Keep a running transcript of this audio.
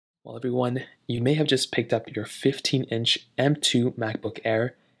Well, everyone, you may have just picked up your 15-inch M2 MacBook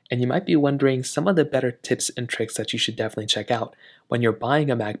Air, and you might be wondering some of the better tips and tricks that you should definitely check out when you're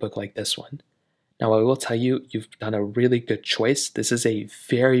buying a MacBook like this one. Now, I will tell you, you've done a really good choice. This is a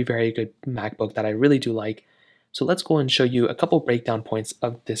very, very good MacBook that I really do like. So let's go and show you a couple breakdown points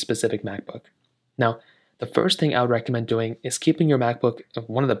of this specific MacBook. Now, the first thing I would recommend doing is keeping your MacBook,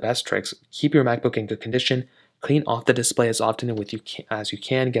 one of the best tricks, keep your MacBook in good condition. Clean off the display as often as you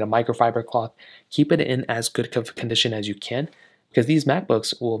can. Get a microfiber cloth. Keep it in as good of condition as you can, because these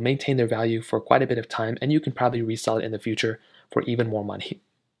MacBooks will maintain their value for quite a bit of time, and you can probably resell it in the future for even more money.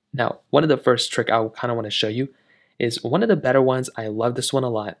 Now, one of the first trick I kind of want to show you is one of the better ones. I love this one a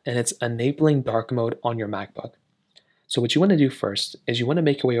lot, and it's enabling dark mode on your MacBook. So what you want to do first is you want to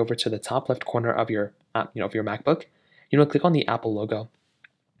make your way over to the top left corner of your MacBook. You want to click on the Apple logo.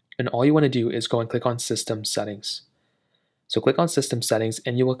 And all you want to do is go and click on System Settings. So click on System Settings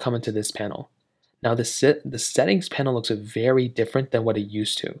and you will come into this panel. Now the settings panel looks very different than what it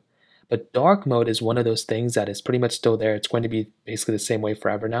used to. But dark mode is one of those things that is pretty much still there. It's going to be basically the same way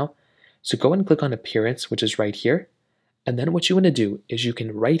forever now. So go and click on Appearance, which is right here. And then what you want to do is you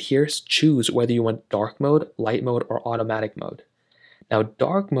can right here choose whether you want dark mode, light mode, or automatic mode. Now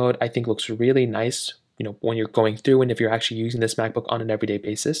dark mode I think looks really nice when you're going through and if you're actually using this MacBook on an everyday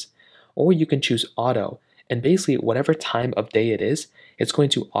basis. Or you can choose auto, and basically whatever time of day it is, it's going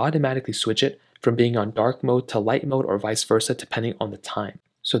to automatically switch it from being on dark mode to light mode or vice versa depending on the time.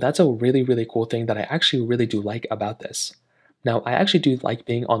 So that's a really, really cool thing that I actually really do like about this. Now I actually do like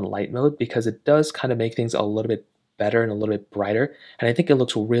being on light mode because it does kind of make things a little bit better and a little bit brighter, and I think it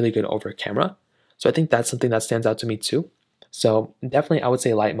looks really good over camera. So I think that's something that stands out to me too. So definitely I would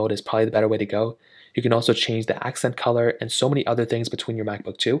say light mode is probably the better way to go. You can also change the accent color and so many other things between your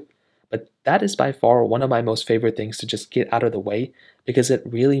MacBook too. But that is by far one of my most favorite things to just get out of the way, because it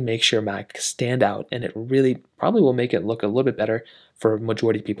really makes your Mac stand out, and it really probably will make it look a little bit better for a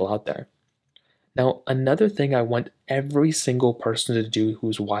majority of people out there. Now, another thing I want every single person to do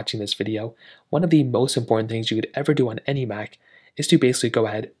who's watching this video, one of the most important things you could ever do on any Mac, is to basically go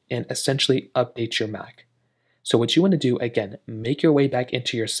ahead and essentially update your Mac. So what you want to do, again, make your way back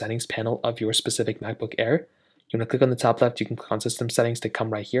into your settings panel of your specific MacBook Air. You want to click on the top left, you can click on System Settings to come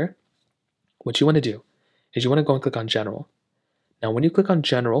right here. What you want to do is you want to go and click on General. Now when you click on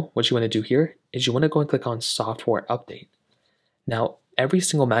General, what you want to do here is you want to go and click on Software Update. Now every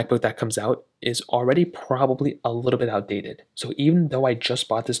single MacBook that comes out is already probably a little bit outdated. So even though I just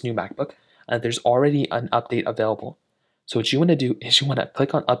bought this new MacBook, there's already an update available. So what you want to do is you want to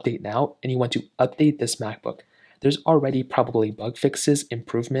click on Update Now, and you want to update this MacBook. There's already probably bug fixes,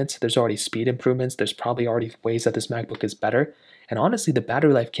 improvements, there's already speed improvements, there's probably already ways that this MacBook is better, and honestly the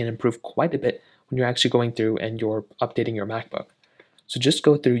battery life can improve quite a bit when you're actually going through and you're updating your MacBook. So just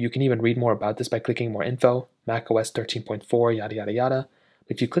go through, you can even read more about this by clicking more info, macOS 13.4, yada yada yada.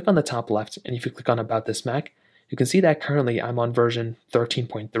 If you click on the top left and if you click on About This Mac, you can see that currently I'm on version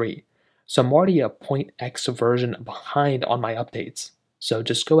 13.3. So I'm already a 0.x version behind on my updates. So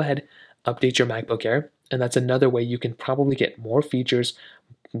just go ahead, update your MacBook Air, and that's another way you can probably get more features,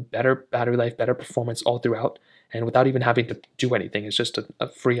 better battery life, better performance all throughout, and without even having to do anything. It's just a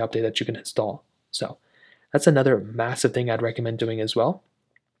free update that you can install. So that's another massive thing I'd recommend doing as well.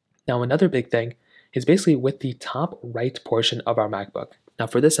 Now another big thing is basically with the top right portion of our MacBook. Now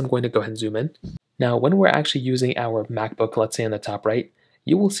for this, I'm going to go ahead and zoom in. Now when we're actually using our MacBook, let's say on the top right,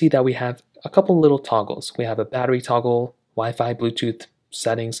 you will see that we have a couple little toggles. We have a battery toggle, Wi-Fi, Bluetooth,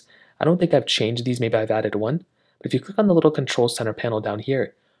 settings. I don't think I've changed these, maybe I've added one. But if you click on the little control center panel down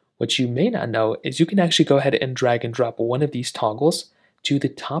here, what you may not know is you can actually go ahead and drag and drop one of these toggles to the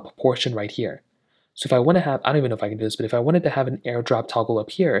top portion right here. So if I want to have, I don't even know if I can do this, but if I wanted to have an AirDrop toggle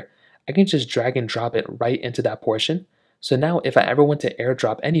up here, I can just drag and drop it right into that portion. So now if I ever want to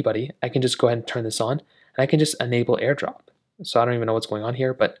AirDrop anybody, I can just go ahead and turn this on, and I can just enable AirDrop. So I don't even know what's going on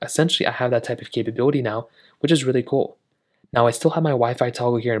here, but essentially I have that type of capability now, which is really cool. Now I still have my Wi-Fi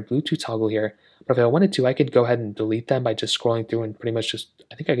toggle here and Bluetooth toggle here, but if I wanted to, I could go ahead and delete them by just scrolling through and pretty much just,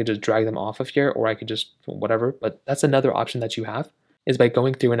 I think I could just drag them off of here, or I could just whatever, but that's another option that you have, is by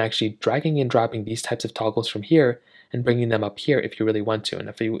going through and actually dragging and dropping these types of toggles from here and bringing them up here if you really want to. And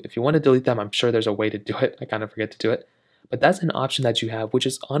if you want to delete them, I'm sure there's a way to do it. I kind of forget to do it, but that's an option that you have, which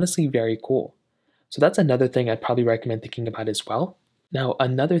is honestly very cool. So that's another thing I'd probably recommend thinking about as well. Now,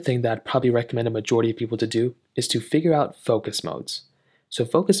 another thing that I'd probably recommend a majority of people to do is to figure out focus modes. So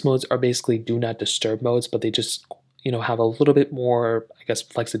focus modes are basically do not disturb modes, but they just, have a little bit more, I guess,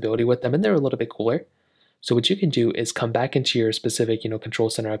 flexibility with them, and they're a little bit cooler. So what you can do is come back into your specific, control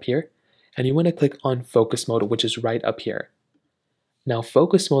center up here, and you want to click on focus mode, which is right up here. Now,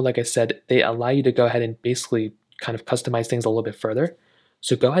 focus mode, like I said, they allow you to go ahead and basically kind of customize things a little bit further.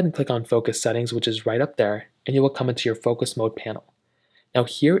 So go ahead and click on focus settings, which is right up there, and you will come into your focus mode panel. Now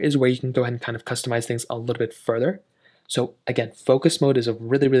here is where you can go ahead and kind of customize things a little bit further. So again, focus mode is a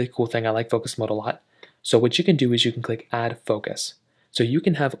really, really cool thing. I like focus mode a lot. So what you can do is you can click add focus. So you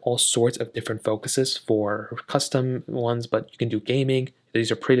can have all sorts of different focuses for custom ones, but you can do gaming.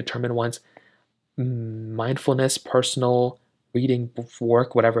 These are predetermined ones, mindfulness, personal, reading,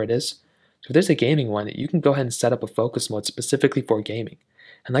 work, whatever it is. So if there's a gaming one, you can go ahead and set up a focus mode specifically for gaming.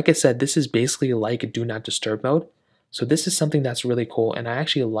 And like I said, this is basically like a do not disturb mode. So this is something that's really cool, and I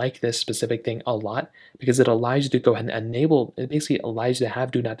actually like this specific thing a lot because it allows you to go ahead and enable, it basically allows you to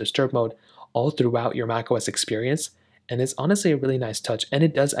have do not disturb mode all throughout your macOS experience, and it's honestly a really nice touch, and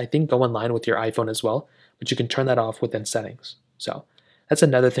it does, I think, go in line with your iPhone as well, but you can turn that off within settings. So that's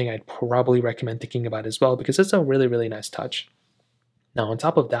another thing I'd probably recommend thinking about as well because it's a really, really nice touch. Now on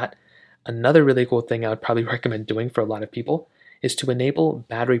top of that, another really cool thing I would probably recommend doing for a lot of people is to enable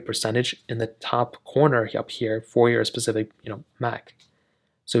battery percentage in the top corner up here for your specific Mac.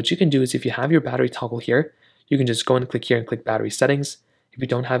 So what you can do is if you have your battery toggle here, you can just go and click here and click battery settings. If you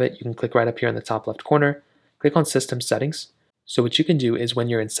don't have it, you can click right up here in the top left corner, click on system settings. So what you can do is when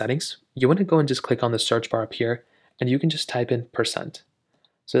you're in settings, you want to go and just click on the search bar up here and you can just type in %.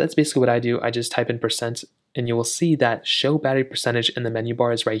 So that's basically what I do. I just type in % and you will see that show battery percentage in the menu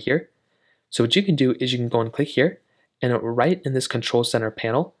bar is right here. So what you can do is you can go and click here, and right in this control center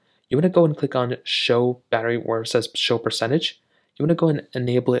panel, you want to go and click on show battery where it says show percentage. You want to go and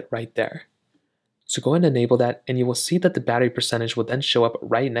enable it right there. So go and enable that and you will see that the battery percentage will then show up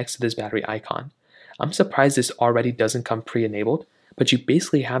right next to this battery icon. I'm surprised this already doesn't come pre-enabled, but you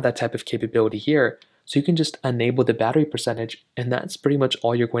basically have that type of capability here. So you can just enable the battery percentage and that's pretty much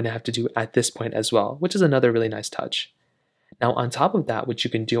all you're going to have to do at this point as well, which is another really nice touch. Now on top of that, what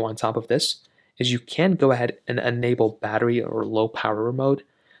you can do on top of this is you can go ahead and enable battery or low power mode.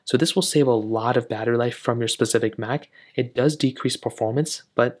 So this will save a lot of battery life from your specific Mac. It does decrease performance,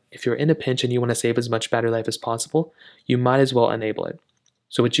 but if you're in a pinch and you want to save as much battery life as possible, you might as well enable it.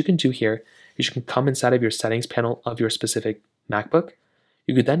 So what you can do here is you can come inside of your settings panel of your specific MacBook.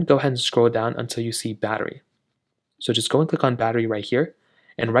 You could then go ahead and scroll down until you see battery. So just go and click on battery right here.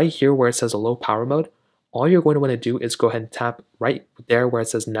 And right here where it says a low power mode, all you're going to want to do is go ahead and tap right there where it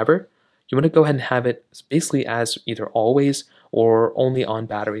says never. You want to go ahead and have it basically as either always or only on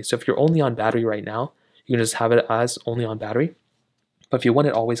battery. So if you're only on battery right now, you can just have it as only on battery. But if you want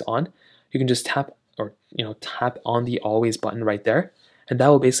it always on, you can just tap tap on the always button right there, and that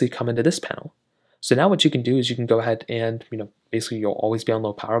will basically come into this panel. So now what you can do is you can go ahead and basically you'll always be on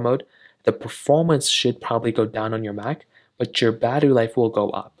low power mode. The performance should probably go down on your Mac, but your battery life will go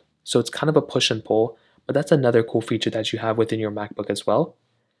up. So it's kind of a push and pull, but that's another cool feature that you have within your MacBook as well.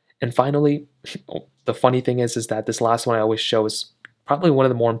 And finally, the funny thing is that this last one I always show is probably one of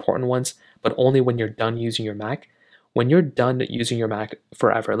the more important ones, but only when you're done using your Mac. When you're done using your Mac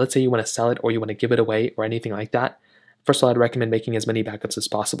forever, let's say you want to sell it or you want to give it away or anything like that, first of all, I'd recommend making as many backups as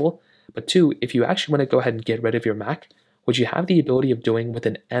possible. But two, if you actually want to go ahead and get rid of your Mac, what you have the ability of doing with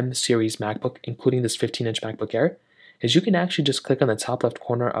an M series MacBook, including this 15-inch MacBook Air, is you can actually just click on the top left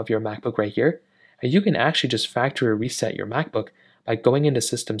corner of your MacBook right here, and you can actually just factory reset your MacBook by going into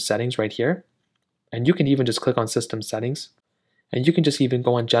system settings right here. And you can even just click on system settings, and you can just even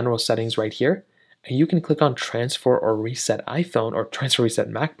go on general settings right here, and you can click on transfer or reset iPhone or transfer reset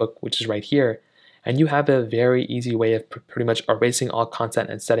MacBook, which is right here. And you have a very easy way of pretty much erasing all content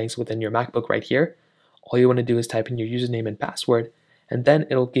and settings within your MacBook right here. All you want to do is type in your username and password, and then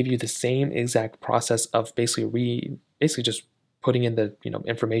it'll give you the same exact process of basically just putting in the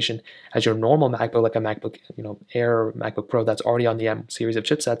information as your normal MacBook, like a MacBook Air or MacBook Pro that's already on the M series of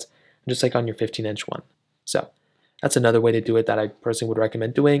chipsets, just like on your 15-inch one. So that's another way to do it that I personally would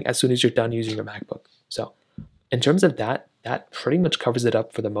recommend doing as soon as you're done using your MacBook. So in terms of that pretty much covers it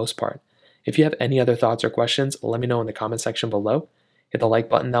up for the most part. If you have any other thoughts or questions, let me know in the comment section below. Hit the like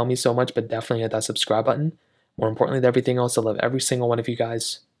button, that will mean so much, but definitely hit that subscribe button. More importantly than everything else, I love every single one of you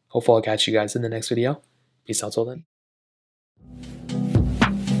guys. Hopefully I'll catch you guys in the next video. Peace out till then.